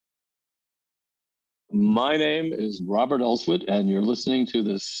My name is Robert Elswit, and you're listening to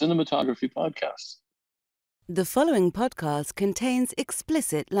the Cinematography Podcast. The following podcast contains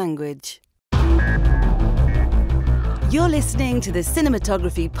explicit language. You're listening to the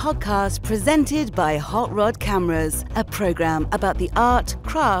Cinematography Podcast presented by Hot Rod Cameras, a program about the art,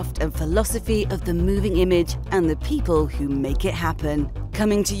 craft, and philosophy of the moving image and the people who make it happen.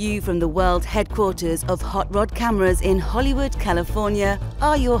 Coming to you from the world headquarters of Hot Rod Cameras in Hollywood, California,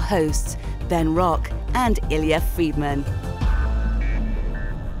 are your hosts, Ben Rock and Ilya Friedman.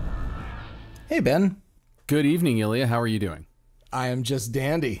 Hey, Ben. Good evening, Ilya. How are you doing? I am just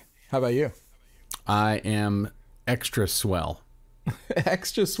dandy. How about you? I am extra swell.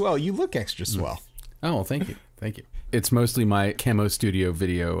 Extra swell. You look extra swell. Oh, well, thank you. Thank you. It's mostly my Camo Studio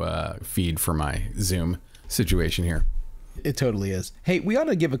video feed for my Zoom situation here. It totally is. Hey, we ought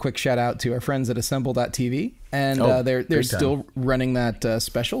to give a quick shout out to our friends at Assemble.tv, and they're still running that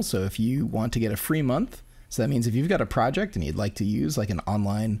special. So if you want to get a free month, so that means if you've got a project and you'd like to use like an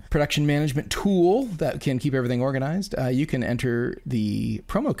online production management tool that can keep everything organized, you can enter the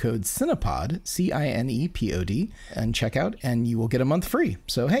promo code CINEPOD, CINEPOD, and check out, and you will get a month free.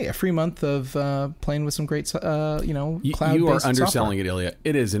 So hey, a free month of playing with some great, cloud-based You are underselling software. it, Ilya.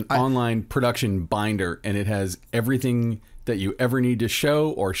 It is an online production binder, and it has everything that you ever need to show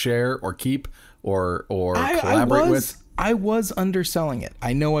or share or keep or collaborate with. I was underselling it.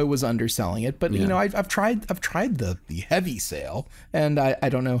 I know I was underselling it, but I've tried the heavy sale, and I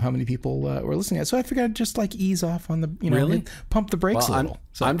don't know how many people were listening. So I figured I'd just like ease off on the Really? Pump the brakes a little.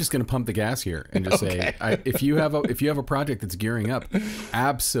 I'm just going to pump the gas here and just say, if you have a project that's gearing up,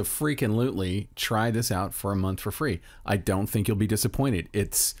 abso-freaking-lutely try this out for a month for free. I don't think you'll be disappointed.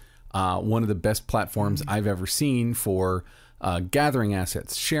 It's one of the best platforms I've ever seen for gathering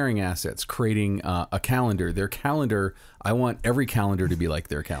assets, sharing assets, creating a calendar. Their calendar, I want every calendar to be like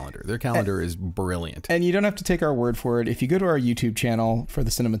their calendar. Their calendar is brilliant. And you don't have to take our word for it. If you go to our YouTube channel for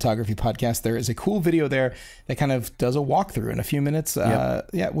the Cinematography Podcast, there is a cool video there that kind of does a walkthrough in a few minutes.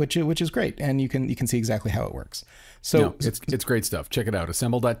 Which is great, and you can see exactly how it works. So it's great stuff. Check it out.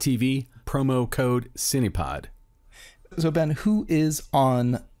 Assemble.tv, promo code CINEPOD. So Ben, who is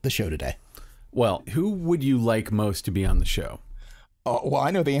on the show today? Well, who would you like most to be on the show? Well,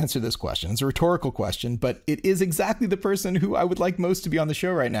 I know the answer to this question. It's a rhetorical question, but it is exactly the person who I would like most to be on the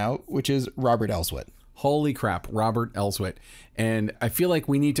show right now, which is Robert Elswit. Holy crap, Robert Elswit. And I feel like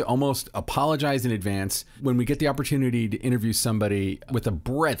we need to almost apologize in advance when we get the opportunity to interview somebody with a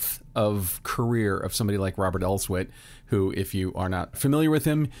breadth of career of somebody like Robert Elswit, who, if you are not familiar with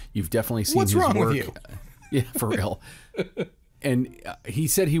him, you've definitely seen his work. What's wrong with you? Yeah, for real. And he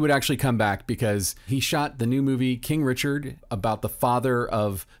said he would actually come back because he shot the new movie King Richard about the father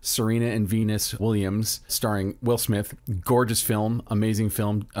of Serena and Venus Williams, starring Will Smith. Gorgeous film, amazing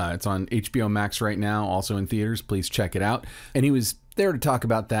film. It's on HBO Max right now, also in theaters. Please check it out. And he was there to talk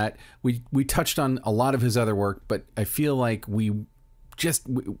about that. We touched on a lot of his other work, but I feel like we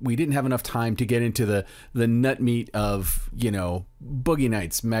didn't have enough time to get into the nut meat of, Boogie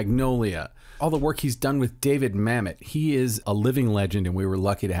Nights, Magnolia, all the work he's done with David Mamet. He is a living legend, and we were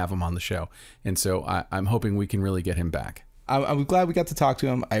lucky to have him on the show. And so I'm hoping we can really get him back. I'm glad we got to talk to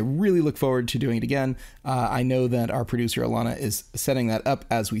him. I really look forward to doing it again. I know that our producer, Alana, is setting that up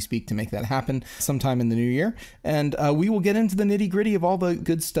as we speak to make that happen sometime in the new year. And we will get into the nitty gritty of all the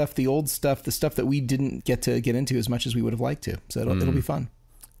good stuff, the old stuff, the stuff that we didn't get to get into as much as we would have liked to. So it'll be fun.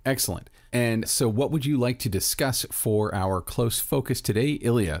 Excellent. And so what would you like to discuss for our close focus today?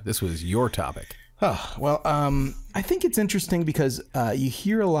 Ilya, this was your topic. Oh, well, I think it's interesting because you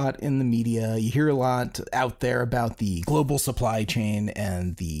hear a lot in the media, you hear a lot out there about the global supply chain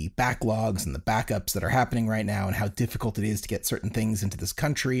and the backlogs and the backups that are happening right now and how difficult it is to get certain things into this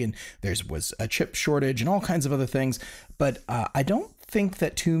country. And there was a chip shortage and all kinds of other things. But I don't think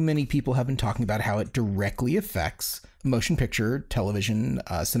that too many people have been talking about how it directly affects motion picture, television,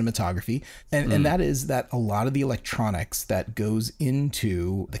 cinematography. And that is that a lot of the electronics that goes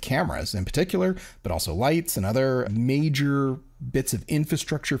into the cameras in particular, but also lights and other major bits of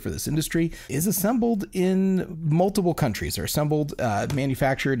infrastructure for this industry is assembled in multiple countries, or assembled,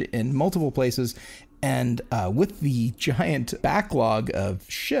 manufactured in multiple places. And with the giant backlog of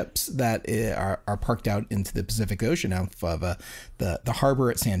ships that are parked out into the Pacific Ocean out of the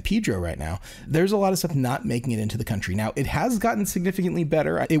harbor at San Pedro right now, there's a lot of stuff not making it into the country. Now, it has gotten significantly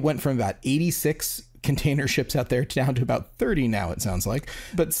better. It went from about 86 container ships out there down to about 30 now, it sounds like.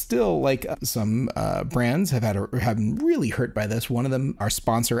 But still, like some brands have been really hurt by this. One of them, our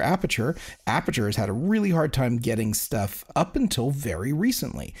sponsor, Aperture. Aperture has had a really hard time getting stuff up until very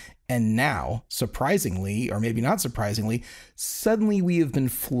recently. And now, surprisingly, or maybe not surprisingly, suddenly we have been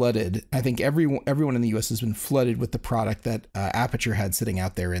flooded. I think everyone in the US has been flooded with the product that Aperture had sitting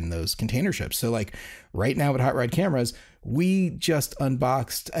out there in those container ships. So like right now with Hot Rod Cameras, we just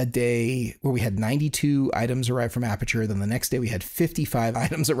unboxed a day where we had 92 items arrive from Aperture. Then the next day we had 55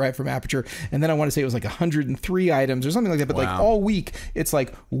 items arrive from Aperture. And then I want to say it was like 103 items or something like that. But like all week, it's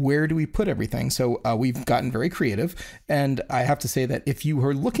like, where do we put everything? So we've gotten very creative. And I have to say that if you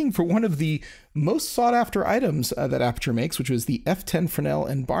are looking for one of the most sought after items that Aperture makes, which was the F10 Fresnel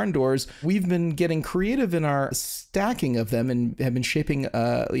and barn doors, we've been getting creative in our stacking of them and have been shaping,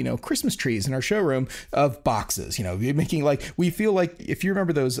 Christmas trees in our showroom of boxes. Making like, we feel like if you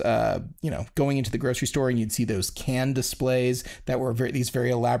remember those, going into the grocery store and you'd see those can displays that were these very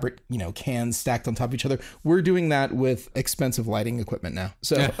elaborate, cans stacked on top of each other. We're doing that with expensive lighting equipment now.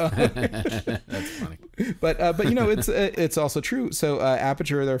 So that's funny. But it's also true. So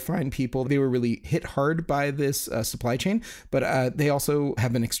Aperture, they're fine people. They were really hit hard by this supply chain, but they also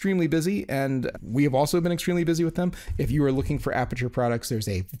have been extremely busy, and we have also been extremely busy with them. If you are looking for Aperture products, there's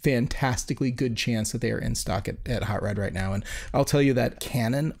a fantastically good chance that they are in stock at Hot Rod right now. And I'll tell you that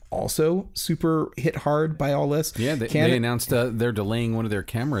Canon also super hit hard by all this. Yeah, they announced they're delaying one of their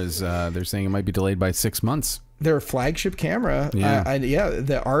cameras. They're saying it might be delayed by 6 months. Their flagship camera, the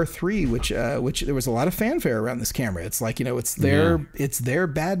R3, which there was a lot of fanfare around this camera. It's like, it's their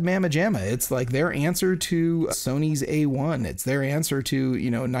bad mamma jamma. It's like their answer to Sony's A1. It's their answer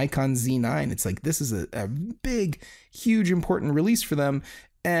to, Nikon Z9. It's like, this is a big, huge, important release for them.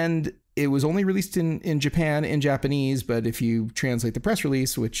 And it was only released in Japan in Japanese, but if you translate the press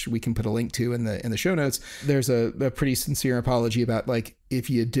release, which we can put a link to in the show notes, there's a pretty sincere apology about like, if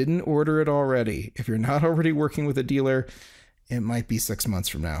you didn't order it already, if you're not already working with a dealer, it might be 6 months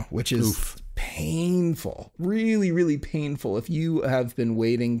from now, which is painful, really, really painful. If you have been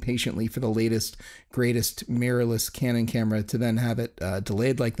waiting patiently for the latest, greatest mirrorless Canon camera to then have it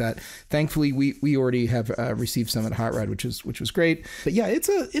delayed like that. Thankfully, we already have received some at Hot Rod, which was great. But yeah, it's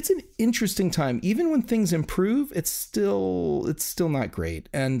an interesting time. Even when things improve, it's still not great.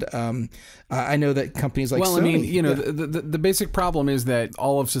 And I know that companies like Sony, the basic problem is that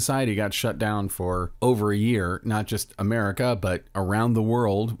all of society got shut down for over a year, not just America, but around the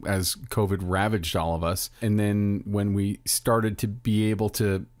world as COVID ravaged all of us. And then when we started to be able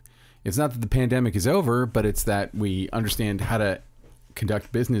to, it's not that the pandemic is over, but it's that we understand how to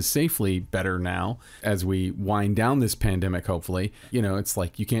conduct business safely better now as we wind down this pandemic, hopefully. It's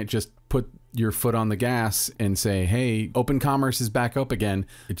like you can't just put your foot on the gas and say, hey, open commerce is back up again.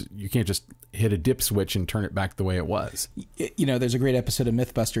 You can't just hit a dip switch and turn it back the way it was. There's a great episode of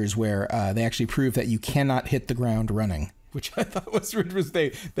Mythbusters where they actually prove that you cannot hit the ground running, which I thought was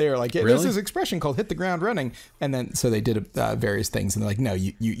they are like, yeah, there's this expression called hit the ground running. And then so they did various things and they're like, no,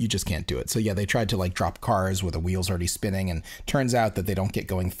 you just can't do it. So yeah, they tried to like drop cars with the wheels already spinning, and turns out that they don't get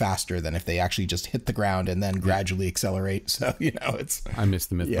going faster than if they actually just hit the ground and then gradually accelerate. So, I missed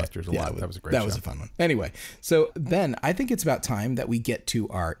the Mythbusters a lot. That was a great show. That was a fun one. Anyway, so Ben, I think it's about time that we get to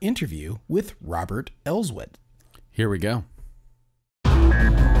our interview with Robert Elswit. Here we go.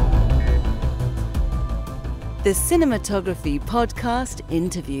 The Cinematography Podcast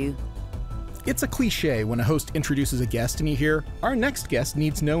Interview. It's a cliche when a host introduces a guest and you hear, our next guest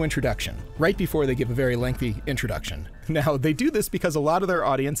needs no introduction, right before they give a very lengthy introduction. Now, they do this because a lot of their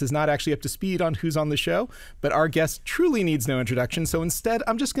audience is not actually up to speed on who's on the show, but our guest truly needs no introduction, so instead,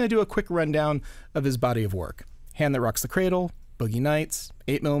 I'm just going to do a quick rundown of his body of work. Hand That Rocks the Cradle, Boogie Nights,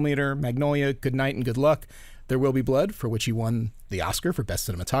 8mm, Magnolia, Good Night and Good Luck, There Will Be Blood, for which he won the Oscar for Best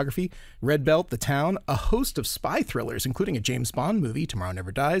Cinematography, Red Belt, The Town, a host of spy thrillers, including a James Bond movie, Tomorrow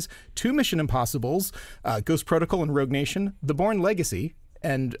Never Dies, 2 Mission Impossibles, Ghost Protocol and Rogue Nation, The Bourne Legacy,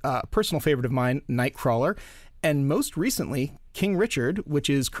 and a personal favorite of mine, Nightcrawler, and most recently, King Richard, which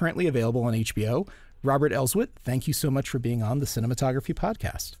is currently available on HBO. Robert Elswit, thank you so much for being on the Cinematography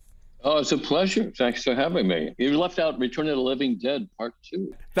Podcast. Oh, it's a pleasure. Thanks for having me. You left out Return of the Living Dead Part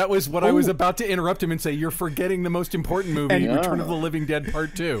 2. That was what I was about to interrupt him and say, you're forgetting the most important movie, Return of the Living Dead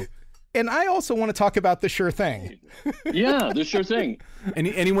Part 2. And I also want to talk about The Sure Thing. Yeah, The Sure Thing.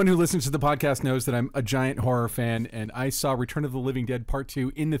 Anyone who listens to the podcast knows that I'm a giant horror fan, and I saw Return of the Living Dead Part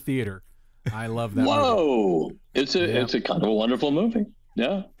 2 in the theater. I love that movie. It's a kind of a wonderful movie.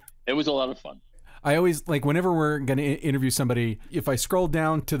 Yeah, it was a lot of fun. I always, like, whenever we're going to interview somebody, if I scroll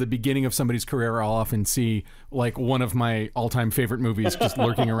down to the beginning of somebody's career, I'll often see like one of my all-time favorite movies just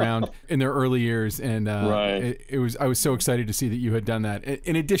lurking around in their early years. And I was so excited to see that you had done that.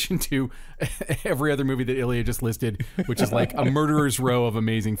 In addition to every other movie that Ilya just listed, which is like a murderer's row of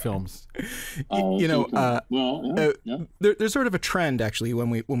amazing films. There's sort of a trend actually when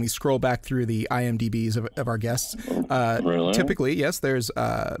we scroll back through the IMDb's of our guests. Really? Typically, yes, there's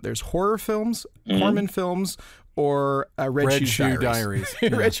horror films, Corman films, or Red Shoe Diaries.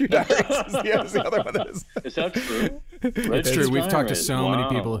 Red Shoe Diaries is the other one that is. Is that true? It's true. We've talked to so many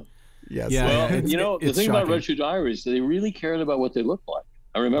people. Yes. Yeah. Well, the thing about Red Shoe Diaries, they really cared about what they looked like.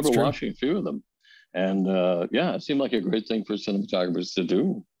 I remember watching a few of them. And it seemed like a great thing for cinematographers to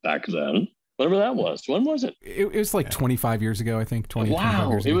do back then. Whatever that was. When was it? It was like 25 years ago, I think. 25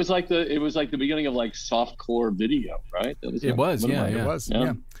 years ago. It was like the beginning of like softcore video, right? It was.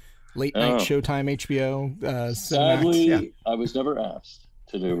 Late night Showtime, HBO. Sadly, I was never asked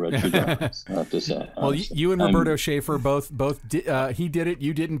to do Red Shoe Diaries, I have to say. Well, you and Roberto Schaefer both he did it,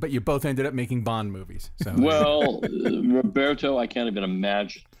 you didn't, but you both ended up making Bond movies. So Roberto, I can't even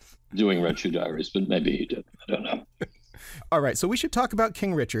imagine doing Red Shoe Diaries, but maybe he did. I don't know. All right, so we should talk about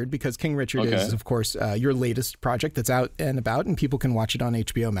King Richard, because King Richard is, of course, your latest project that's out and about, and people can watch it on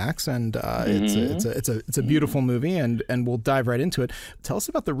HBO Max, and it's a beautiful movie, and we'll dive right into it. Tell us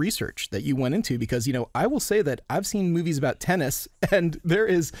about the research that you went into, because I will say that I've seen movies about tennis, and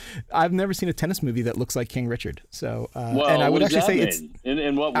I've never seen a tennis movie that looks like King Richard. So, and I would actually say it's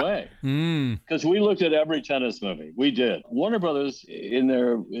in what way? Because we looked at every tennis movie. We did. Warner Brothers, in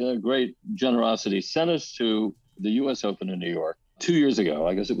their great generosity, sent us to the U.S. Open in New York 2 years ago.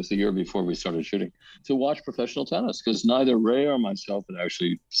 I guess it was the year before we started shooting, to watch professional tennis, because neither Ray or myself had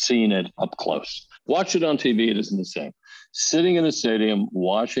actually seen it up close. Watch it on TV, it isn't the same. Sitting in a stadium,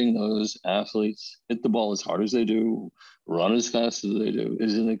 watching those athletes hit the ball as hard as they do, run as fast as they do,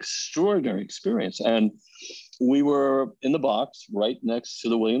 is an extraordinary experience. And we were in the box right next to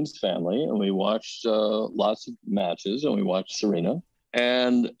the Williams family, and we watched lots of matches, and we watched Serena.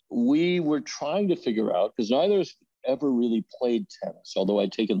 And we were trying to figure out, because neither of us ever really played tennis, although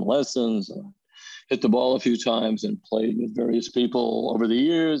I'd taken lessons and hit the ball a few times and played with various people over the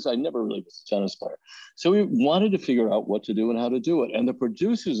years. I never really was a tennis player. So we wanted to figure out what to do and how to do it. And the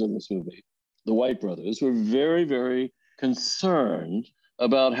producers of this movie, the White brothers, were very, very concerned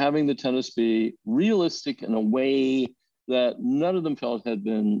about having the tennis be realistic in a way that none of them felt had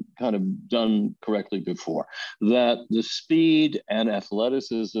been kind of done correctly before, that the speed and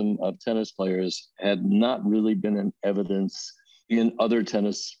athleticism of tennis players had not really been in evidence in other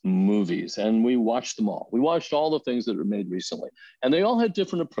tennis movies. And we watched them all. We watched all the things that were made recently, and they all had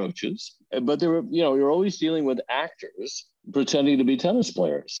different approaches, but they were, you're always dealing with actors pretending to be tennis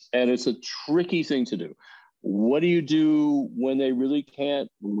players. And it's a tricky thing to do. What do you do when they really can't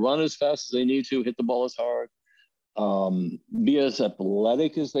run as fast as they need to, hit the ball as hard, be as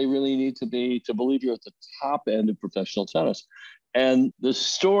athletic as they really need to be, to believe you're at the top end of professional tennis? And the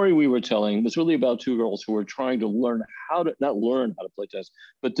story we were telling was really about two girls who were trying to learn not learn how to play tennis,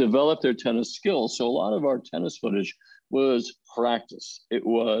 but develop their tennis skills. So a lot of our tennis footage was practice. It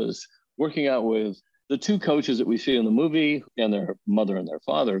was working out with the two coaches that we see in the movie, and their mother and their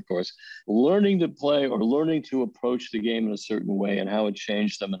father, of course, learning to play or learning to approach the game in a certain way, and how it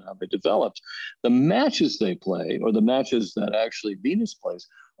changed them and how they developed. The matches they play, or the matches that actually Venus plays,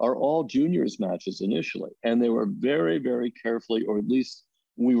 are all juniors matches initially. And they were very, very carefully, or at least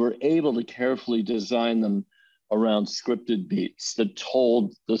we were able to carefully design them around scripted beats that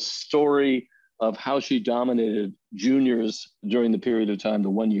told the story of how she dominated juniors during the period of time, the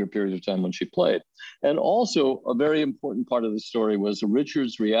 1 year period of time when she played. And also a very important part of the story was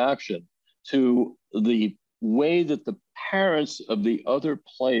Richard's reaction to the way that the parents of the other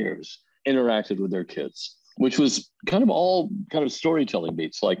players interacted with their kids, which was kind of all kind of storytelling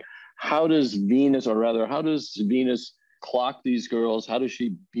beats. Like, how does Venus clock these girls? How does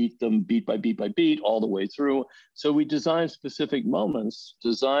she beat them beat by beat by beat all the way through? So we designed specific moments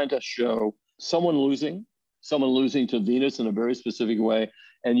designed to show someone losing to Venus in a very specific way,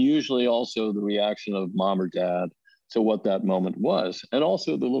 and usually also the reaction of mom or dad to what that moment was, and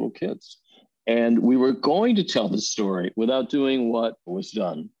also the little kids. And we were going to tell the story without doing what was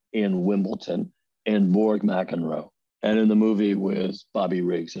done in Wimbledon and Bourne McEnroe, and in the movie with Bobby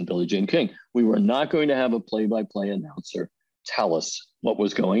Riggs and Billie Jean King. We were not going to have a play-by-play announcer tell us what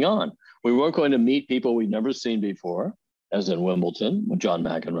was going on. We weren't going to meet people we'd never seen before, as in Wimbledon, when John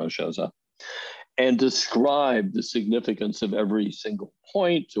McEnroe shows up, and describe the significance of every single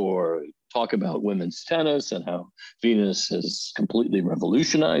point, or talk about women's tennis and how Venus has completely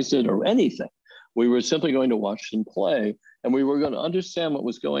revolutionized it, or anything. We were simply going to watch them play, and we were going to understand what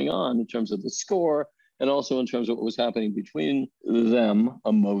was going on in terms of the score and also in terms of what was happening between them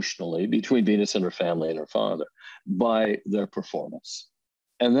emotionally, between Venus and her family and her father, by their performance.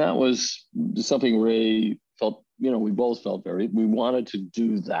 And that was something Ray felt, we both felt we wanted to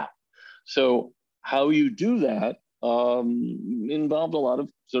do that. So how you do that involved a lot of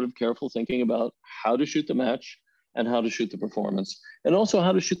sort of careful thinking about how to shoot the match and how to shoot the performance, and also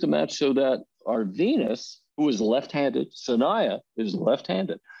how to shoot the match so that our Venus, who is left-handed, Sanaya is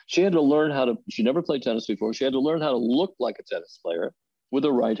left-handed. She had to learn she never played tennis before. She had to learn how to look like a tennis player with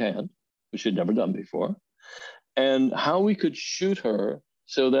a right hand, which she'd never done before, and how we could shoot her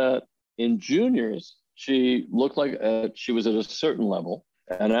so that in juniors, she looked like she was at a certain level.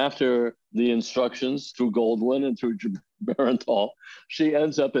 And after the instructions through Goldwyn and through Barenthal, she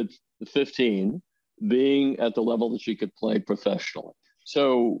ends up at 15, being at the level that she could play professionally.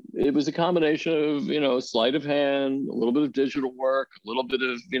 So it was a combination of, sleight of hand, a little bit of digital work, a little bit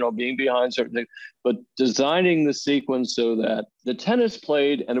of, being behind certain things, but designing the sequence so that the tennis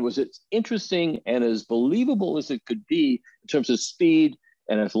played and it was as interesting and as believable as it could be in terms of speed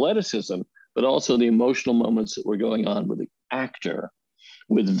and athleticism, but also the emotional moments that were going on with the actor,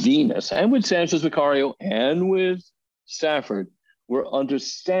 with Venus, and with Sanchez Vicario, and with Stafford were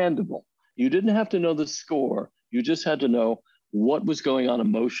understandable. You didn't have to know the score. You just had to know what was going on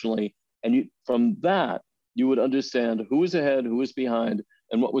emotionally. And from that, you would understand who was ahead, who was behind,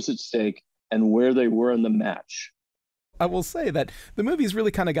 and what was at stake, and where they were in the match. I will say that the movie's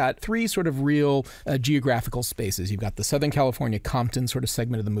really kind of got three sort of real geographical spaces. You've got the Southern California Compton sort of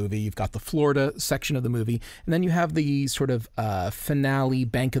segment of the movie. You've got the Florida section of the movie. And then you have the sort of finale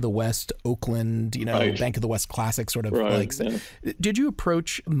Bank of the West, Oakland, right. Bank of the West classic sort of right, yeah. Did you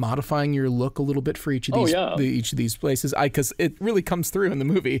approach modifying your look a little bit for each of these, each of these places? Because it really comes through in the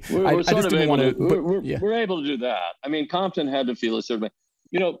movie. We're able to do that. I mean, Compton had to feel a certain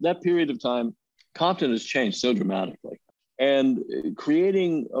way. That period of time, Compton has changed so dramatically. And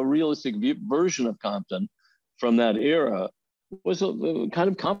creating a realistic version of Compton from that era was kind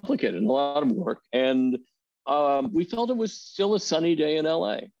of complicated and a lot of work. And we felt it was still a sunny day in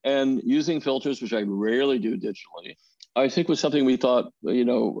LA. And using filters, which I rarely do digitally, I think was something we thought,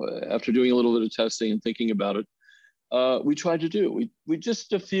 after doing a little bit of testing and thinking about it, we tried to do. We just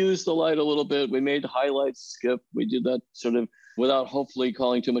diffused the light a little bit. We made highlights skip. We did that sort of without hopefully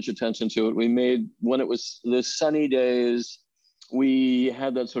calling too much attention to it. We made, when it was the sunny days, we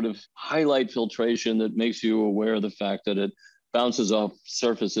had that sort of highlight filtration that makes you aware of the fact that it bounces off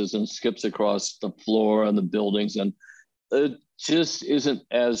surfaces and skips across the floor and the buildings. And it just isn't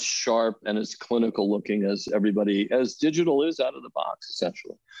as sharp and as clinical looking as digital is out of the box,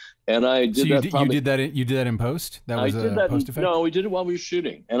 essentially. And I did you did that in post? That was a post effect? No, we did it while we were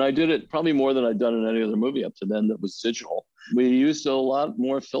shooting. And I did it probably more than I'd done in any other movie up to then that was digital. We used a lot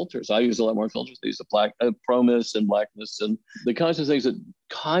more filters. I used a lot more filters. They used promise and blackness and the kinds of things that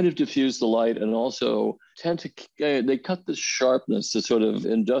kind of diffuse the light and also tend to, they cut the sharpness, the sort of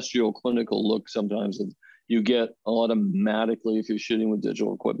industrial clinical look sometimes that you get automatically if you're shooting with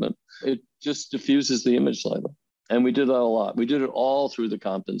digital equipment. It just diffuses the image slightly. And we did that a lot. We did it all through the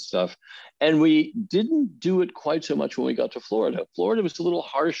Compton stuff. And we didn't do it quite so much when we got to Florida. Florida was a little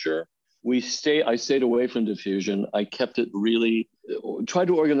harsher. I stayed away from diffusion. I kept it really, tried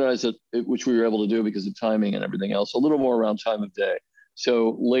to organize it, which we were able to do because of timing and everything else, a little more around time of day.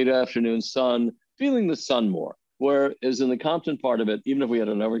 So late afternoon sun, feeling the sun more. Whereas in the Compton part of it, even if we had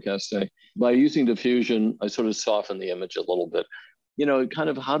an overcast day, by using diffusion, I sort of softened the image a little bit. Kind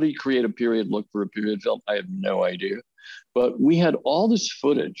of how do you create a period look for a period film? I have no idea. But we had all this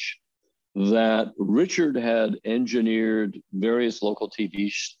footage that Richard had engineered various local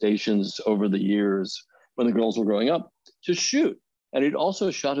TV stations over the years when the girls were growing up to shoot. And he'd also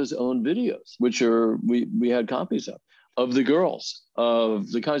shot his own videos, which we had copies of the girls,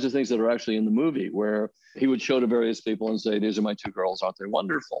 of the kinds of things that are actually in the movie, where he would show to various people and say, these are my two girls, aren't they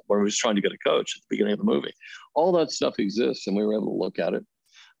wonderful? Where he was trying to get a coach at the beginning of the movie. All that stuff exists, and we were able to look at it.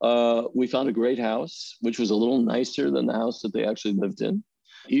 We found a great house, which was a little nicer than the house that they actually lived in.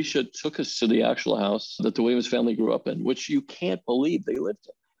 Isha took us to the actual house that the Williams family grew up in, which you can't believe they lived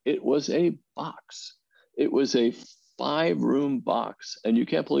in. It was a box. It was a 5-room box, and you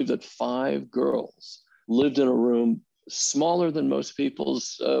can't believe that 5 girls lived in a room smaller than most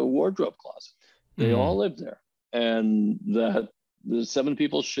people's wardrobe closet. They all lived there, and that the 7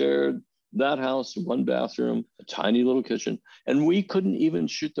 people shared that house, 1 bathroom, a tiny little kitchen, and we couldn't even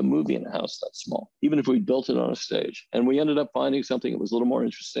shoot the movie in a house that small, even if we built it on a stage. And we ended up finding something that was a little more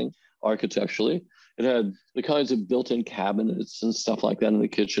interesting architecturally. It had the kinds of built-in cabinets and stuff like that in the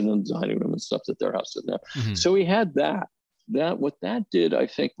kitchen and dining room and stuff that their house didn't have. Mm-hmm. So we had that. What that did, I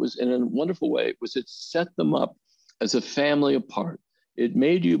think, was in a wonderful way, was it set them up as a family apart. It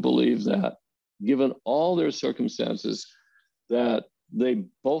made you believe that, given all their circumstances, that they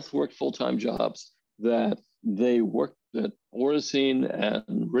both worked full-time jobs, that they worked, that Oracene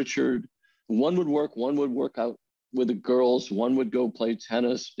and Richard, one would work out with the girls, one would go play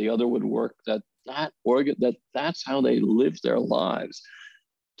tennis, the other would work, that's how they lived their lives.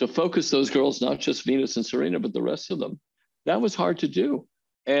 To focus those girls, not just Venus and Serena, but the rest of them, that was hard to do.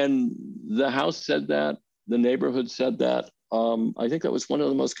 And the house said that, the neighborhood said that. I think that was one of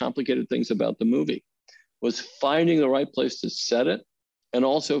the most complicated things about the movie, was finding the right place to set it, and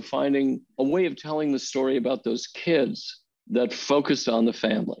also finding a way of telling the story about those kids that focused on the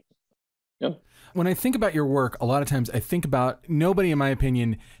family. Yeah. When I think about your work, a lot of times I think about, nobody, in my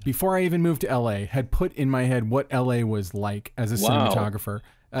opinion, before I even moved to LA, had put in my head what LA was like as a cinematographer.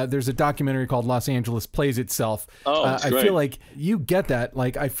 There's a documentary called Los Angeles Plays Itself. I feel like you get that.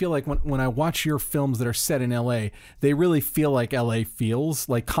 Like, I feel like when I watch your films that are set in LA, they really feel like LA feels.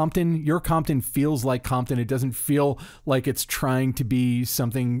 Like Compton, your Compton feels like Compton. It doesn't feel like it's trying to be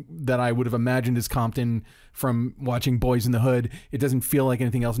something that I would have imagined as Compton from watching Boys in the Hood. It doesn't feel like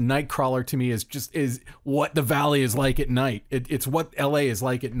anything else. Nightcrawler to me is what the Valley is like at night. It's what LA is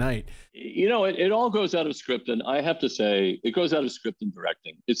like at night. You know, it all goes out of script, and I have to say, it goes out of script and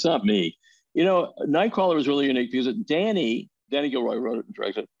directing. It's not me. You know, Nightcrawler was really unique because Danny Gilroy wrote it and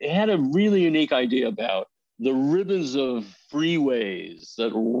directed it. It had a really unique idea about the ribbons of freeways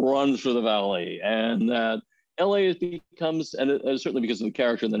that run through the Valley, and that LA becomes, and certainly because of the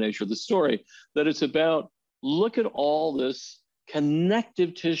character and the nature of the story, that it's about, look at all this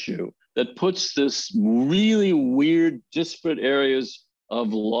connective tissue that puts this really weird, disparate areas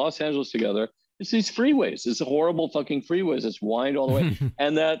of Los Angeles together. It's these freeways. It's horrible fucking freeways. It's wind all the way.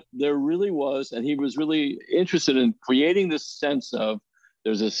 And that there really was, and he was really interested in creating this sense of,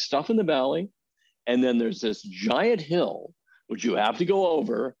 there's this stuff in the valley, and then there's this giant hill, which you have to go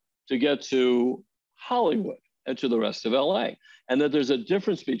over to get to Hollywood and to the rest of LA. And that there's a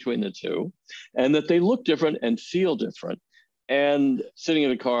difference between the two, and that they look different and feel different. And sitting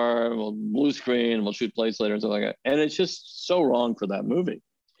in a car, we'll blue screen, and we'll shoot plates later and stuff like that. And it's just so wrong for that movie.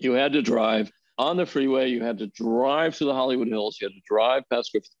 You had to drive on the freeway, you had to drive through the Hollywood Hills, you had to drive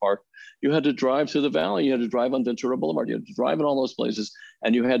past Griffith Park, you had to drive through the Valley, you had to drive on Ventura Boulevard, you had to drive in all those places,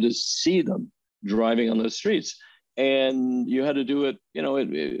 and you had to see them driving on those streets. And you had to do it, you know,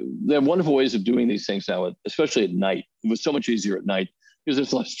 there are wonderful ways of doing these things now, especially at night. It was so much easier at night because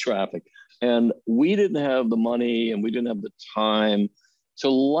there's less traffic. And we didn't have the money and we didn't have the time to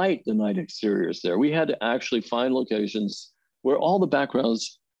light the night exteriors there. We had to actually find locations where all the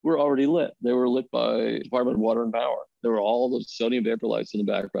backgrounds were already lit. They were lit by Department of Water and Power. There were all the sodium vapor lights in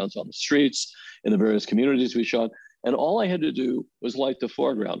the backgrounds on the streets, in the various communities we shot. And all I had to do was light the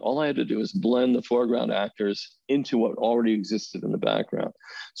foreground. All I had to do was blend the foreground actors into what already existed in the background.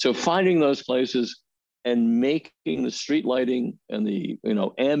 So finding those places and making the street lighting and the, you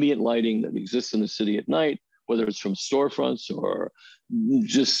know, ambient lighting that exists in the city at night, whether it's from storefronts or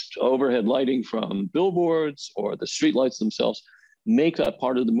just overhead lighting from billboards or the street lights themselves, make that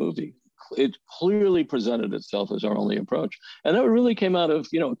part of the movie. It clearly presented itself as our only approach. And that really came out of,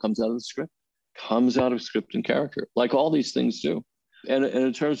 you know, it comes out of the script. Comes out of script and character, like all these things do. And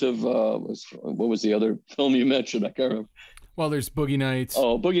in terms of, what was the other film you mentioned? I can't remember. Well, there's Boogie Nights.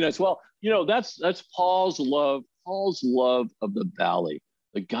 Oh, Boogie Nights. Well, you know, that's Paul's love of the Valley,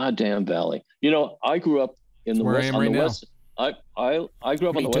 the goddamn Valley. You know, I grew up in the West. I grew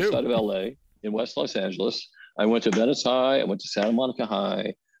up on the west side of LA, in West Los Angeles. I went to Venice High. I went to Santa Monica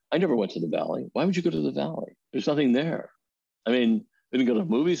High. I never went to the Valley. Why would you go to the Valley? There's nothing there. I mean, I didn't go to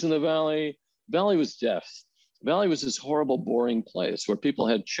movies in the Valley. Valley was death. Valley was this horrible, boring place where people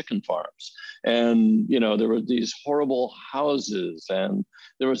had chicken farms. And, you know, there were these horrible houses and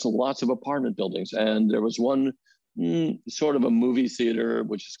there was lots of apartment buildings. And there was one sort of a movie theater,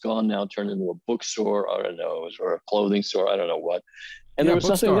 which is gone now, turned into a bookstore, I don't know, or a clothing store, I don't know what. And there was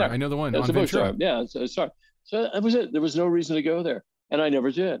nothing there. I know the one. It was a bookstore. Yeah, it's a store. So that was it. There was no reason to go there. And I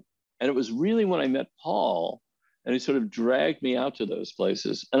never did. And it was really when I met Paul, and he sort of dragged me out to those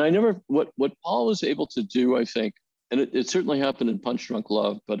places. And I never, what Paul was able to do, I think, and it certainly happened in Punch Drunk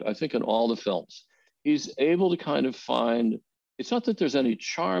Love, but I think in all the films, he's able to kind of find, it's not that there's any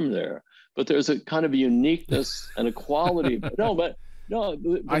charm there, but there's a kind of a uniqueness and a quality. But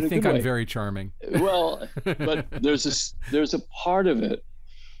I think I'm very charming. Well, but there's a part of it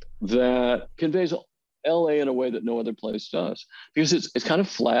that conveys LA in a way that no other place does, because it's kind of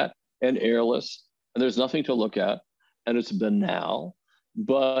flat and airless. and there's nothing to look at, and it's banal,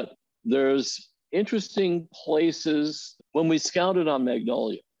 but there's interesting places. When we scouted on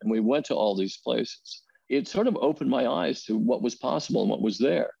Magnolia and we went to all these places, it sort of opened my eyes to what was possible and what was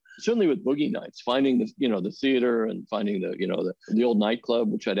there. Certainly with Boogie Nights, finding the theater and finding the old nightclub,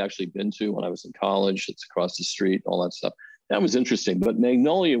 which I'd actually been to when I was in college. It's across the street, all that stuff. That was interesting. But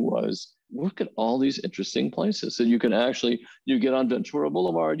Magnolia was, look at all these interesting places. So you can actually, you get on Ventura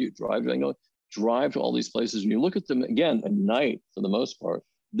Boulevard, you drive to all these places, and you look at them again at night for the most part,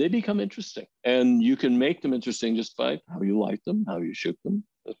 they become interesting. And you can make them interesting just by how you light them, how you shoot them,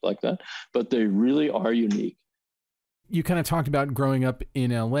 stuff like that. But they really are unique. You kind of talked about growing up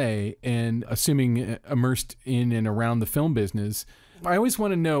in LA and assuming immersed in and around the film business. I always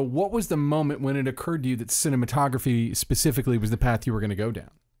want to know, what was the moment when it occurred to you that cinematography specifically was the path you were going to go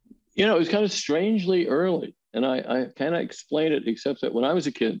down? It was kind of strangely early. And I can't explain it, except that when I was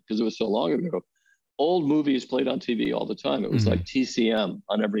a kid, because it was so long ago, old movies played on TV all the time. It was like TCM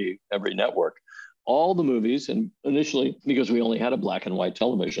on every network. All the movies, and initially, because we only had a black and white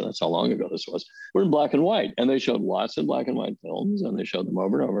television, that's how long ago this was, were in black and white. And they showed lots of black and white films, and they showed them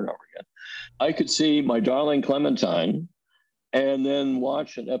over and over and over again. I could see My Darling Clementine and then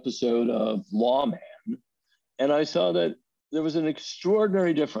watch an episode of Lawman. And I saw that there was an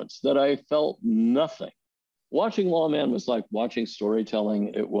extraordinary difference, that I felt nothing. Watching Lawman was like watching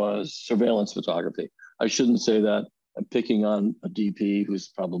storytelling. It was surveillance photography. I shouldn't say that. I'm picking on a DP who's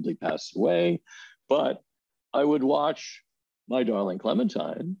probably passed away, but I would watch My Darling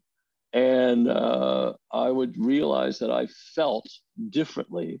Clementine, and I would realize that I felt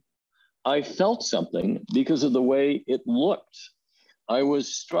differently. I felt something because of the way it looked. I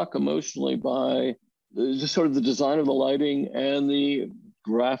was struck emotionally by just sort of the design of the lighting and the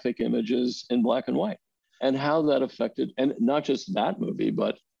graphic images in black and white, and how that affected, and not just that movie,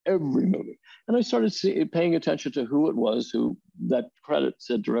 but every movie. And I started paying attention to who it was, who that credit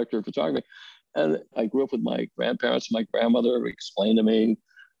said director of photography. And I grew up with my grandparents, my grandmother, who explained to me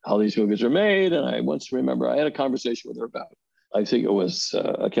how these movies are made. And I once remember I had a conversation with her about it. I think it was,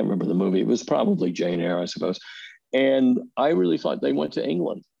 I can't remember the movie. It was probably Jane Eyre, I suppose. And I really thought they went to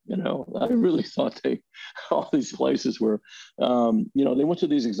England. I really thought all these places were, they went to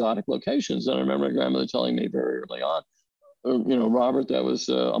these exotic locations. And I remember my grandmother telling me very early on, Robert, that was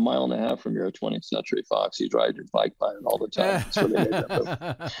a mile and a half from your 20th Century Fox. You drive your bike by it all the time. That's where they made that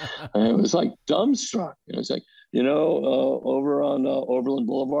movie. And it was like dumbstruck. It's like, over on Overland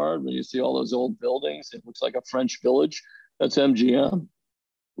Boulevard, when you see all those old buildings, it looks like a French village. That's MGM.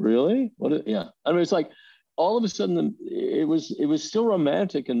 Really? Yeah. I mean, it's like all of a sudden it was still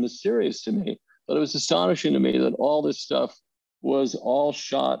romantic and mysterious to me, but it was astonishing to me that all this stuff was all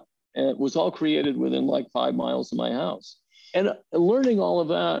shot and it was all created within like 5 miles of my house. And learning all of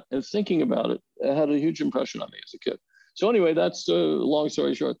that and thinking about it had a huge impression on me as a kid. So anyway, that's long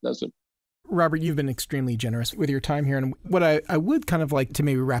story short, that's it. Robert, you've been extremely generous with your time here. And what I would kind of like to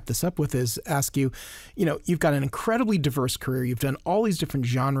maybe wrap this up with is ask you, you've got an incredibly diverse career. You've done all these different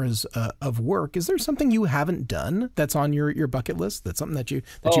genres of work. Is there something you haven't done that's on your bucket list? That's something that you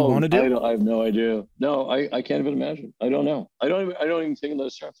want to do? I have no idea. No, I can't even imagine. I don't know. I don't even think in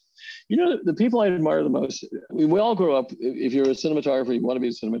those terms. The people I admire the most, we all grow up, if you're a cinematographer, you want to be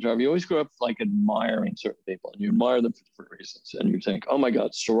a cinematographer, you always grow up like admiring certain people, and you admire them for different reasons. And you think, oh my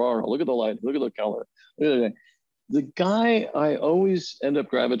God, Storaro, look at the light, look at the color. Look at the guy I always end up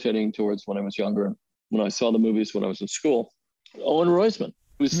gravitating towards when I was younger, when I saw the movies when I was in school, Owen Roizman,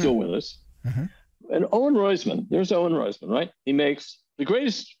 who's still with us. Mm-hmm. And Owen Roizman, there's Owen Roizman, right? He makes the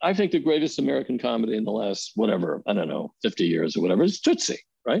greatest American comedy in the last, 50 years or whatever, is Tootsie.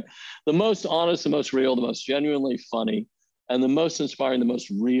 Right? The most honest, the most real, the most genuinely funny, and the most inspiring, the most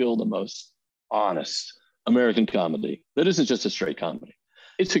real, the most honest American comedy that isn't just a straight comedy.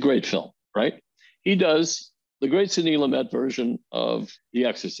 It's a great film, right? He does the great Sidney Lumet version of The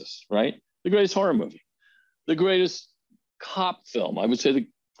Exorcist, right? The greatest horror movie, the greatest cop film. I would say the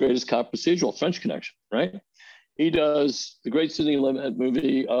greatest cop procedural, French Connection, right? He does the great Sidney Lumet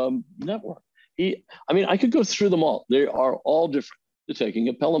movie, Network. I could go through them all. They are all different. The Taking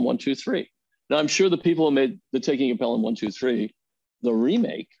of Pelham 1, 2, 3. Now, I'm sure the people who made The Taking of Pelham 1, 2, 3, the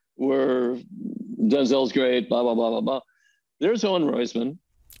remake, were Denzel's great, blah, blah, blah, blah, blah. There's Owen Roizman.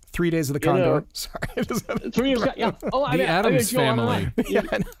 3 Days of the Condor. Sorry. 3 Days, yeah. Oh, the Addams Family.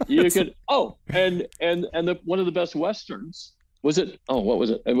 You could, and one of the best Westerns, was it? Oh, what was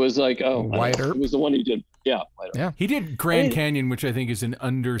it? It was like, Wyatt Earp. It was the one he did. Yeah. Yeah. He did Grand Canyon, which I think is an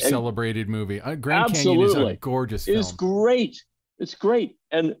under-celebrated movie. Grand Canyon is a gorgeous film. It's great. It's great.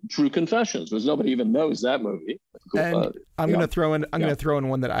 And True Confessions, because nobody even knows that movie. And I'm going to throw in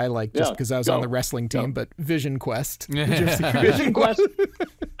one that I like just because I was on the wrestling team, but Vision Quest. Vision Quest.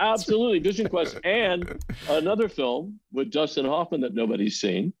 Absolutely. Vision Quest. And another film with Dustin Hoffman that nobody's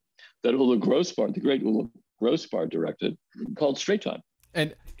seen, that Ulla Grossbard, the great Ulla Grossbard directed, called Straight Time.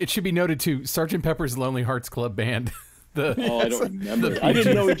 And it should be noted too, Sgt. Pepper's Lonely Hearts Club Band. I don't remember. I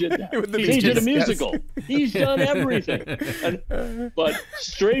didn't know he did that. He did a musical. Yes. He's done everything. But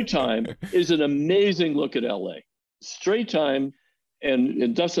Straight Time is an amazing look at LA. Straight Time,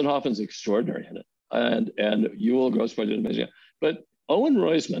 and Dustin Hoffman's extraordinary in it. And Ulla Grossbard did amazing. But Owen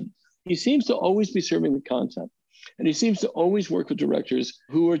Roizman, he seems to always be serving the content. And he seems to always work with directors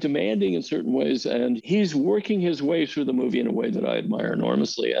who are demanding in certain ways. And he's working his way through the movie in a way that I admire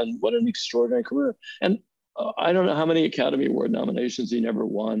enormously. And what an extraordinary career. And I don't know how many Academy Award nominations he never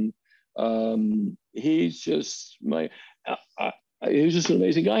won. He's just he's just an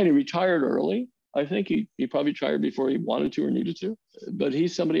amazing guy. And he retired early. I think he probably retired before he wanted to or needed to. But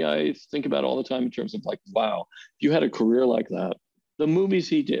he's somebody I think about all the time in terms of like, wow, if you had a career like that, the movies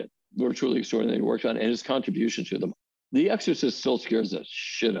he did were truly extraordinary. He worked on, and his contribution to them. The Exorcist still scares the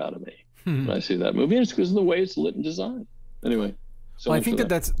shit out of me when I see that movie. And it's because of the way it's lit and designed. Anyway. Well, I think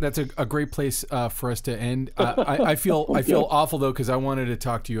that's a great place for us to end. I feel awful though, because I wanted to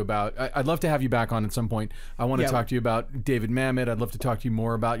talk to you about. I'd love to have you back on at some point. I want to talk to you about David Mamet. I'd love to talk to you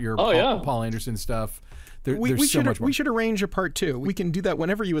more about your Paul Anderson stuff. We should arrange a part 2. We can do that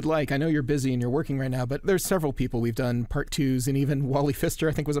whenever you would like. I know you're busy and you're working right now, but there's several people we've done part 2s, and even Wally Pfister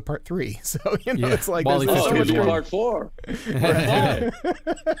I think was a part 3. So it's like Wally Pfister was part 4.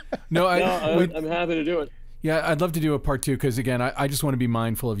 No, I'm happy to do it. Yeah, I'd love to do a part 2 because, again, I just want to be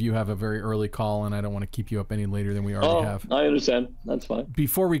mindful of you have a very early call, and I don't want to keep you up any later than we already have. I understand. That's fine.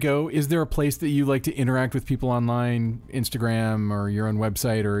 Before we go, is there a place that you like to interact with people online, Instagram or your own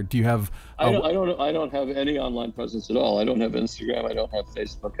website, or do you have... I don't have any online presence at all. I don't have Instagram. I don't have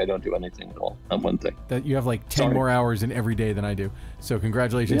Facebook. I don't do anything at all. Not one thing. That you have like 10 more hours in every day than I do. So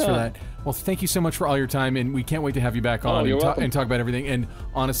congratulations for that. Well, thank you so much for all your time, and we can't wait to have you back on and talk about everything. And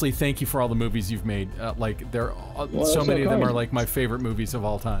honestly, thank you for all the movies you've made. So many of them are like my favorite movies of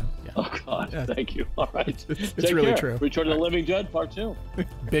all time. Yeah. Oh God, thank you. All right, it's really true. Return of the Living Dead Part 2.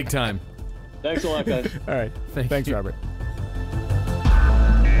 Big time. Thanks a lot, guys. All right, thanks, Robert.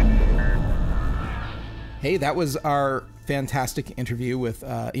 Hey, that was our fantastic interview with,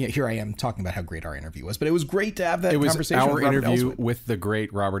 here I am talking about how great our interview was, but it was great to have that conversation with Robert Elswit. It was our interview with the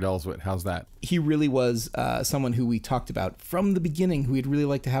great Robert Elswit. How's that? He really was someone who we talked about from the beginning, who we'd really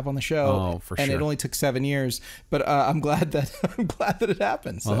like to have on the show. Oh, for sure. And it only took 7 years, but I'm glad that it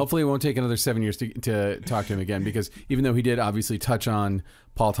happened. So. Well, hopefully it won't take another 7 years to talk to him again, because even though he did obviously touch on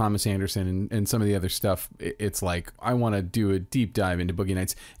Paul Thomas Anderson and some of the other stuff, it's like, I want to do a deep dive into Boogie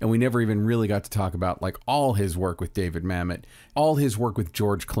Nights. And we never even really got to talk about like all his work with David Mamet, all his work with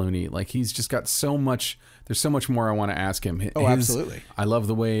George Clooney. Like, he's just got so much, there's so much more I want to ask him. Absolutely. I love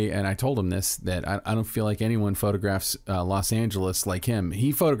the way, and I told him this, that I don't feel like anyone photographs Los Angeles like him.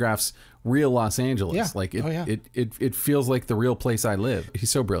 He photographs real Los Angeles. Yeah. Like it feels like the real place I live. He's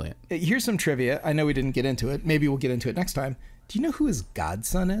so brilliant. Here's some trivia. I know we didn't get into it. Maybe we'll get into it next time. Do you know who his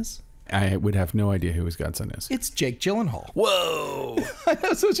godson is? I would have no idea who his godson is. It's Jake Gyllenhaal. Whoa! I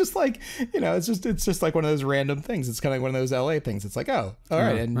know, so it's just like, it's just like one of those random things. It's kind of like one of those LA things. It's like, oh, all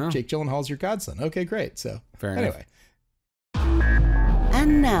right, and Jake Gyllenhaal's your godson. Okay, great. So anyway.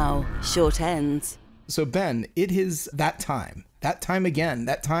 And now, short ends. So Ben, it is that time again.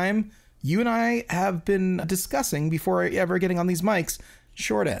 That time you and I have been discussing before ever getting on these mics.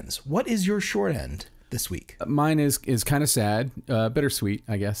 Short ends. What is your short end this week? Mine is kind of sad, bittersweet,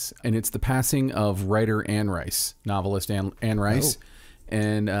 I guess. And it's the passing of writer Anne Rice, novelist Anne Rice. Oh.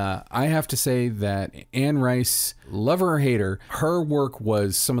 And I have to say that Anne Rice, love her or hate her work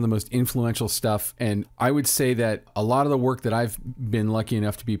was some of the most influential stuff. And I would say that a lot of the work that I've been lucky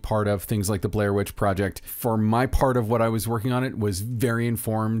enough to be part of, things like the Blair Witch Project, for my part of what I was working on it, was very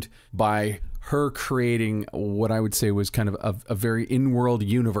informed by her creating what I would say was kind of a very in-world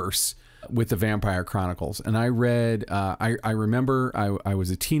universe with the Vampire Chronicles. And I read, I remember I was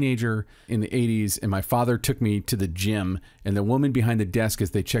a teenager in the 80s, and my father took me to the gym, and the woman behind the desk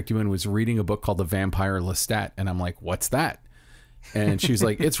as they checked you in was reading a book called The Vampire Lestat. And I'm like, what's that? And she was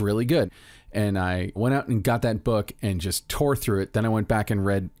like, it's really good. And I went out and got that book and just tore through it. Then I went back and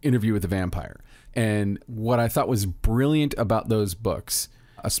read Interview with the Vampire. And what I thought was brilliant about those books,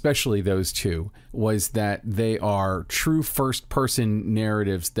 especially those two, was that they are true first-person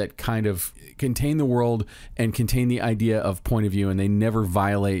narratives that kind of contain the world and contain the idea of point of view, and they never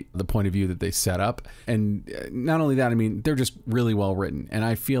violate the point of view that they set up. And not only that, I mean, they're just really well written. And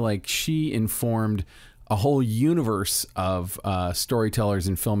I feel like she informed a whole universe of storytellers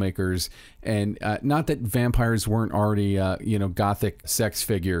and filmmakers, and not that vampires weren't already, gothic sex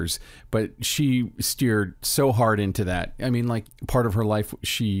figures, but she steered so hard into that. I mean, like, part of her life,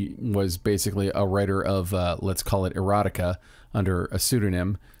 she was basically a writer of, let's call it erotica, under a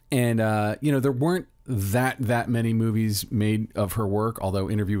pseudonym. And, there weren't that many movies made of her work, although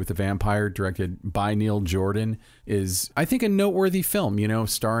Interview with the Vampire, directed by Neil Jordan, is, I think, a noteworthy film,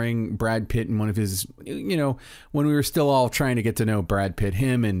 starring Brad Pitt in one of his, when we were still all trying to get to know Brad Pitt,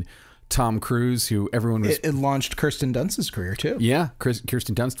 him and Tom Cruise, who everyone was... It launched Kirsten Dunst's career, too. Yeah,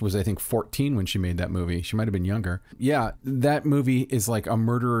 Kirsten Dunst was, I think, 14 when she made that movie. She might have been younger. Yeah, that movie is like a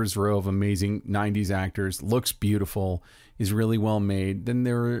murderer's row of amazing 90s actors, looks beautiful, is really well made. Then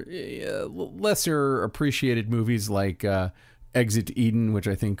there are lesser appreciated movies like Exit to Eden, which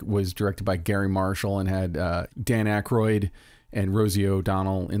I think was directed by Gary Marshall and had Dan Aykroyd and Rosie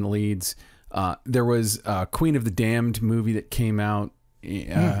O'Donnell in the leads. There was a Queen of the Damned movie that came out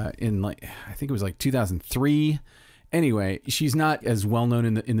in like, I think it was like 2003. Anyway, she's not as well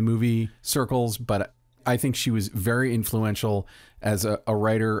known in the movie circles, but I think she was very influential as a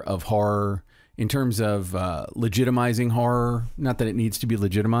writer of horror in terms of legitimizing horror. Not that it needs to be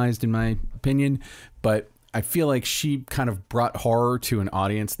legitimized, in my opinion, but I feel like she kind of brought horror to an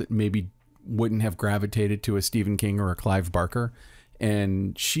audience that maybe wouldn't have gravitated to a Stephen King or a Clive Barker.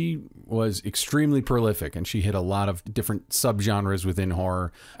 And she was extremely prolific, and she hit a lot of different subgenres within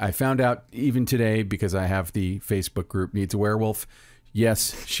horror. I found out even today, because I have the Facebook group Needs a Werewolf,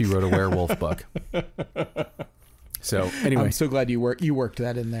 yes, she wrote a werewolf book. So anyway, I'm so glad you worked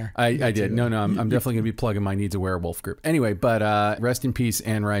that in there. I did. No, I'm definitely going to be plugging my Needs a Werewolf group. Anyway, but rest in peace,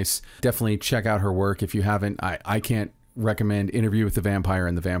 Anne Rice. Definitely check out her work if you haven't. I can't recommend Interview with the Vampire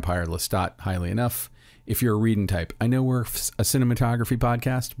and the Vampire Lestat highly enough. If you're a reading type, I know we're a cinematography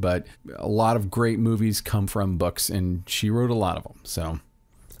podcast, but a lot of great movies come from books, and she wrote a lot of them. So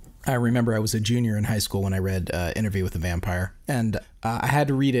I remember I was a junior in high school when I read Interview with the Vampire, and I had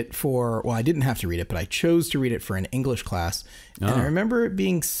to read it I didn't have to read it, but I chose to read it for an English class. And I remember it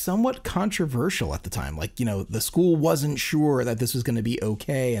being somewhat controversial at the time. Like, the school wasn't sure that this was going to be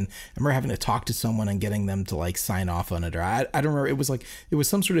okay. And I remember having to talk to someone and getting them to like sign off on it. Or I don't remember. It was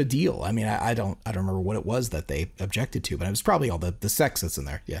some sort of deal. I mean, I don't remember what it was that they objected to, but it was probably all the sex that's in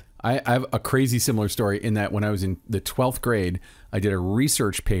there. Yeah. I have a crazy similar story in that when I was in the 12th grade, I did a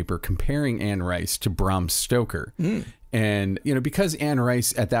research paper comparing Anne Rice to Bram Stoker. And, because Anne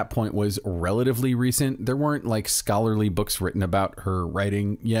Rice at that point was relatively recent, there weren't like scholarly books written about her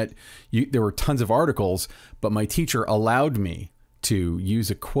writing yet. There were tons of articles, but my teacher allowed me to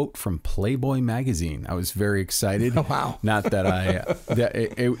use a quote from Playboy magazine. I was very excited. Oh, wow. Not that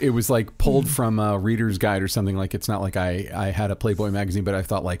it was like pulled from a Reader's Guide or something. Like, it's not like I had a Playboy magazine, but I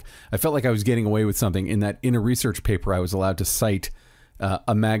felt like I was getting away with something in that in a research paper, I was allowed to cite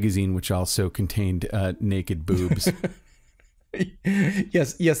a magazine which also contained naked boobs.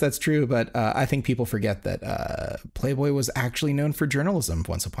 Yes, that's true. But I think people forget that Playboy was actually known for journalism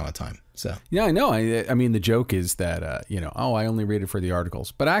once upon a time. So yeah, I know. I mean, the joke is that, I only read it for the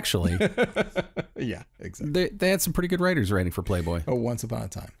articles. But actually, yeah, exactly. They had some pretty good writers writing for Playboy. Oh, once upon a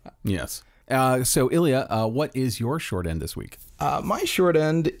time. Yes. So Ilya, what is your short end this week? My short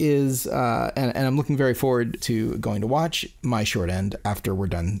end is, and I'm looking very forward to going to watch my short end after we're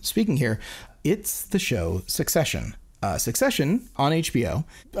done speaking here. It's the show Succession. Succession on HBO.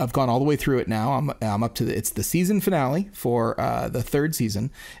 I've gone all the way through it now. I'm up to it's the season finale for the third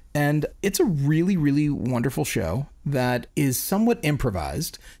season, and it's a really, really wonderful show that is somewhat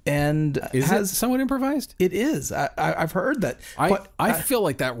improvised and it somewhat improvised? It is. I've heard that. I feel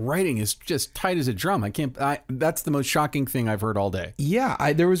like that writing is just tight as a drum. That's the most shocking thing I've heard all day.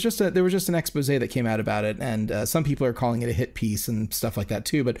 Yeah, there was just an expose that came out about it, and some people are calling it a hit piece and stuff like that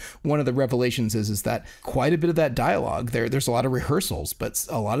too. But one of the revelations is that quite a bit of that dialogue there's a lot of rehearsals, but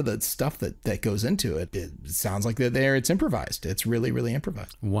a lot of the stuff that goes into it sounds like it's improvised. It's really, really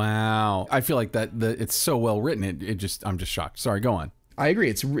improvised. Wow, I feel like that it's so well written. I'm just shocked. Sorry, go on. I agree.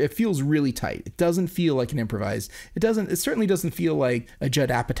 It feels really tight. It doesn't feel like an improvised. It certainly doesn't feel like a Judd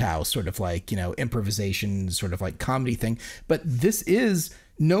Apatow sort of like, improvisation, sort of like comedy thing. But this is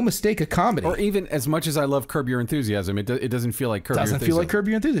no mistake, a comedy. Or even as much as I love Curb Your Enthusiasm, it doesn't feel like Curb Your Enthusiasm. It doesn't feel like Curb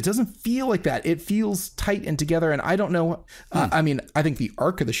Your Enthusiasm. It doesn't feel like that. It feels tight and together. And I don't know. I mean, I think the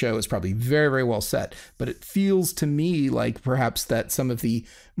arc of the show is probably very, very well set. But it feels to me like perhaps that some of the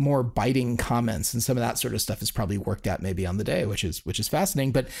more biting comments and some of that sort of stuff is probably worked out maybe on the day, which is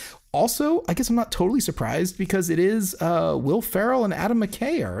fascinating. But also, I guess I'm not totally surprised because it is Will Ferrell and Adam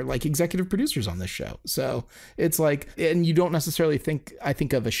McKay are like executive producers on this show. So it's like, and you don't necessarily think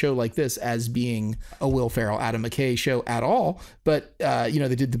of a show like this as being a Will Ferrell, Adam McKay show at all. But,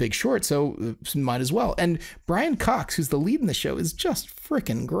 they did The Big Short, so might as well. And Brian Cox, who's the lead in the show, is just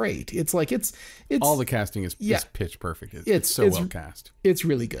freaking great. It's like, it's all the casting is pitch perfect. It's so well cast. It's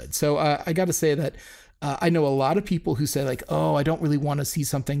really good. So I got to say that I know a lot of people who say like, oh, I don't really want to see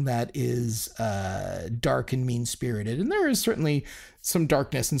something that is dark and mean-spirited. And there is certainly some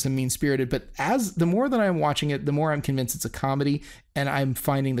darkness and some mean-spirited, but the more that I'm watching it, the more I'm convinced it's a comedy, and I'm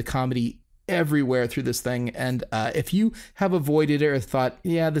finding the comedy everywhere through this thing. And if you have avoided it or thought,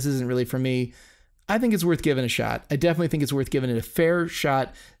 yeah, this isn't really for me, I think it's worth giving a shot. I definitely think it's worth giving it a fair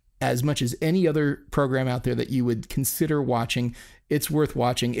shot as much as any other program out there that you would consider watching. It's worth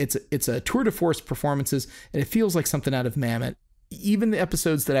watching. It's a tour de force performances, and it feels like something out of Mammoth. Even the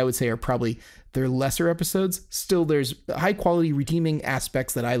episodes that I would say are probably their lesser episodes, still there's high quality redeeming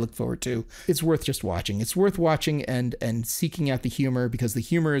aspects that I look forward to. It's worth just watching. It's worth watching and seeking out the humor, because the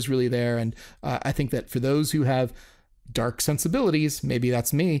humor is really there. And I think that for those who have dark sensibilities, maybe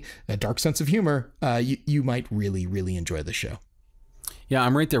that's me, a dark sense of humor, you might really, really enjoy the show. Yeah,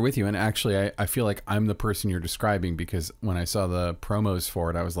 I'm right there with you. And actually, I feel like I'm the person you're describing, because when I saw the promos for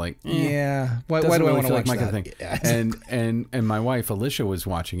it, I was like, yeah, why do I want to watch that? Kind of thing. Yeah. And my wife, Alicia, was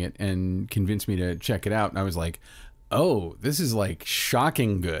watching it and convinced me to check it out. And I was like, oh, this is like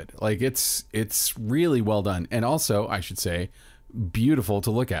shocking good. Like it's really well done. And also, I should say, beautiful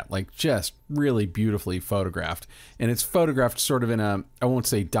to look at, like just really beautifully photographed. And it's photographed sort of in a, I won't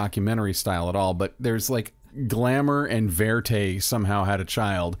say documentary style at all, but there's like glamour and verite somehow had a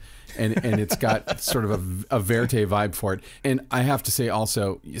child, and it's got sort of a verite vibe for it. And I have to say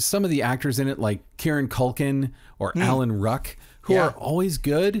also, some of the actors in it, like Kieran Culkin or Alan Ruck, who are always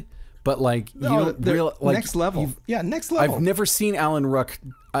good, but like next level. Next level. I've never seen Alan Ruck.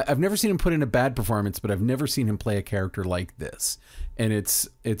 I've never seen him put in a bad performance, but I've never seen him play a character like this. And it's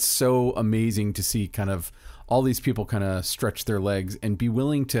so amazing to see kind of all these people kind of stretch their legs and be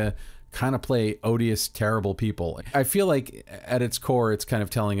willing to kind of play odious, terrible people. I feel like at its core, it's kind of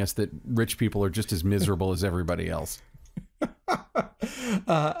telling us that rich people are just as miserable as everybody else.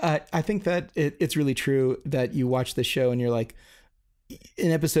 I think that it's really true that you watch the show and you're like,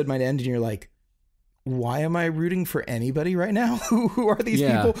 an episode might end and you're like, why am I rooting for anybody right now? Who are these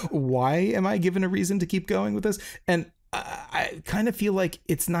people? Why am I given a reason to keep going with this? And I kind of feel like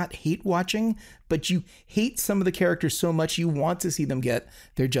it's not hate watching, but you hate some of the characters so much you want to see them get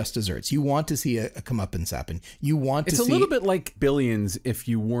their just desserts. You want to see a comeuppance happen. You want to see... It's a little bit like Billions if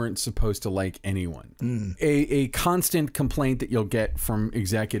you weren't supposed to like anyone. A constant complaint that you'll get from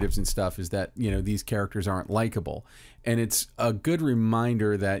executives and stuff is that, these characters aren't likable. And it's a good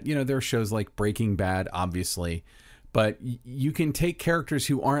reminder that, there are shows like Breaking Bad, obviously, but you can take characters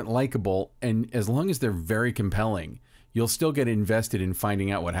who aren't likable, and as long as they're very compelling, you'll still get invested in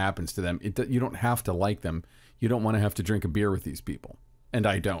finding out what happens to them. You don't have to like them. You don't want to have to drink a beer with these people. And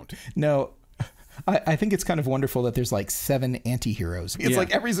I don't. No, I think it's kind of wonderful that there's like 7 anti-heroes. It's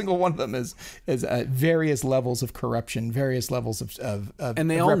like every single one of them is various levels of corruption, various levels of and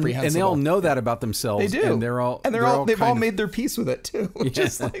they reprehensible. And they all know that about themselves. They do. And they've all made their peace with it too.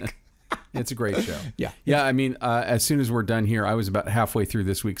 Just like... It's a great show. Yeah. I mean, as soon as we're done here, I was about halfway through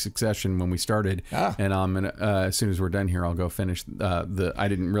this week's Succession when we started, and I'm gonna as soon as we're done here, I'll go finish I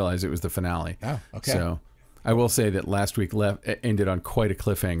didn't realize it was the finale. Oh, okay. So I will say that last week ended on quite a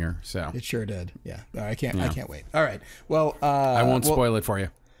cliffhanger. So it sure did. Yeah. I can't wait. All right. Well, I won't spoil it for you.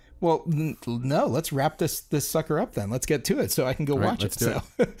 Well, no. Let's wrap this sucker up then. Let's get to it so I can go watch it. Let's do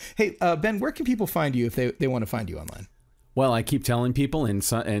it. Hey, Ben, where can people find you if they want to find you online? Well, I keep telling people, and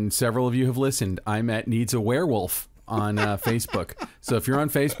several of you have listened, I'm at Needs a Werewolf on Facebook. So if you're on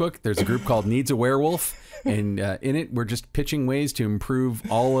Facebook, there's a group called Needs a Werewolf, and in it, we're just pitching ways to improve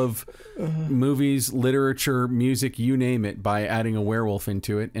all of movies, literature, music, you name it, by adding a werewolf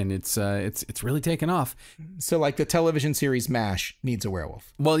into it, and it's really taken off. So like the television series MASH needs a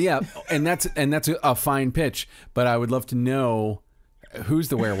werewolf. Well, yeah, and that's a fine pitch, but I would love to know who's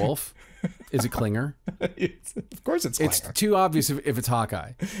the werewolf. Is it Klinger? Of course it's Klinger. It's too obvious if it's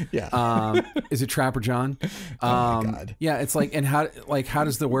Hawkeye. Yeah. Is it Trapper John? Oh my God. Yeah, it's like, and how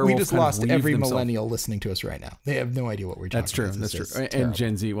does the werewolf We just kind of lost weave every themselves? millennial listening to us right now. They have no idea what we're talking That's true. about. That's It's true. just And terrible.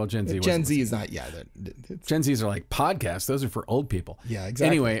 Gen Z. Well, Gen Z. Gen Z is not. Yeah. Gen Zs are like podcasts. Those are for old people. Yeah, exactly.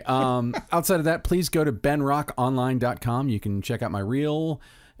 Anyway, outside of that, please go to benrockonline.com. You can check out my reel.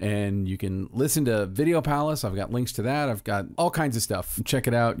 And you can listen to Video Palace. I've got links to that. I've got all kinds of stuff. Check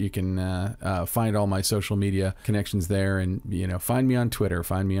it out. You can find all my social media connections there. And, find me on Twitter.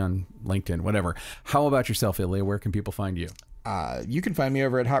 Find me on LinkedIn, whatever. How about yourself, Ilya? Where can people find you? You can find me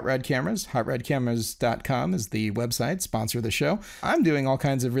over at Hot Rod Cameras. HotRodCameras.com is the website, sponsor of the show. I'm doing all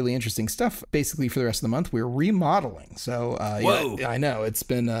kinds of really interesting stuff. Basically, for the rest of the month, we're remodeling. So, Whoa. Yeah, I know. It's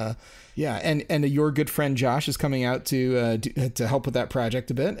been... and your good friend Josh is coming out to help with that project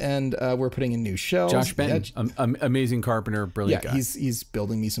a bit, and we're putting in new shelves. Josh Benton, amazing carpenter, brilliant guy. He's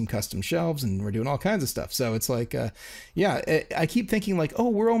building me some custom shelves, and we're doing all kinds of stuff. So it's like, I keep thinking like, oh,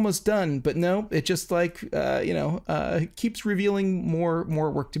 we're almost done, but no, it just like, keeps revealing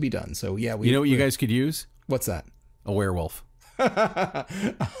more work to be done. So yeah, you know what you guys could use? What's that? A werewolf.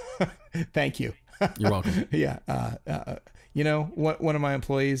 Thank you. You're welcome. Yeah. One of my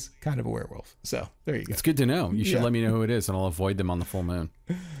employees, kind of a werewolf. So there you go. It's good to know. You should let me know who it is, and I'll avoid them on the full moon.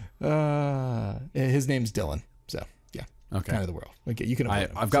 His name's Dylan. So yeah, okay, kind of the werewolf. Okay, you can avoid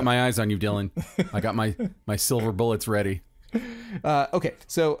him. I've got my eyes on you, Dylan. I got my silver bullets ready. Okay,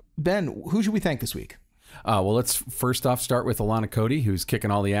 so Ben, who should we thank this week? Well, let's first off start with Alana Cody, who's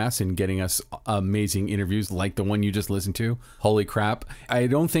kicking all the ass and getting us amazing interviews like the one you just listened to. Holy crap. I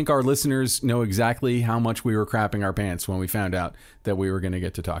don't think our listeners know exactly how much we were crapping our pants when we found out that we were going to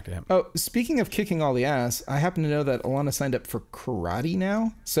get to talk to him. Oh, speaking of kicking all the ass, I happen to know that Alana signed up for karate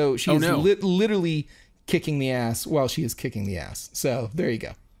now. So she is literally kicking the ass while she is kicking the ass. So there you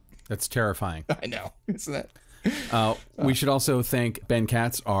go. That's terrifying. I know. Isn't that? We should also thank Ben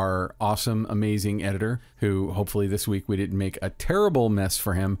Katz, our awesome, amazing editor, who hopefully this week we didn't make a terrible mess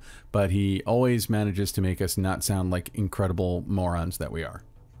for him, but he always manages to make us not sound like incredible morons that we are.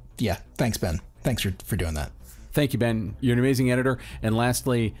 Yeah. Thanks, Ben. Thanks for doing that. Thank you, Ben. You're an amazing editor. And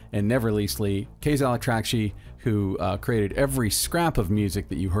lastly, and never leastly, Kays Alakrakshi, who created every scrap of music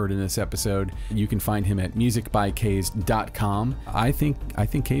that you heard in this episode. You can find him at musicbykays.com. I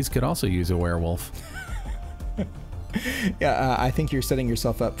think Kays could also use a werewolf. Yeah, I think you're setting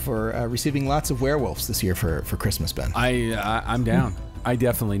yourself up for receiving lots of werewolves this year for Christmas, Ben. I'm down. I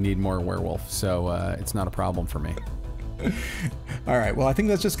definitely need more werewolf, so it's not a problem for me. All right, well, I think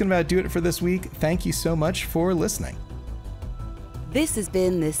that's just going to do it for this week. Thank you so much for listening. This has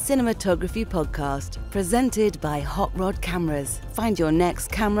been the Cinematography Podcast, presented by Hot Rod Cameras. Find your next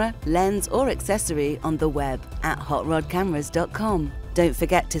camera, lens, or accessory on the web at hotrodcameras.com. Don't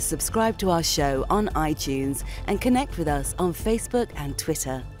forget to subscribe to our show on iTunes and connect with us on Facebook and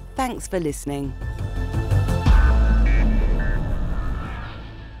Twitter. Thanks for listening.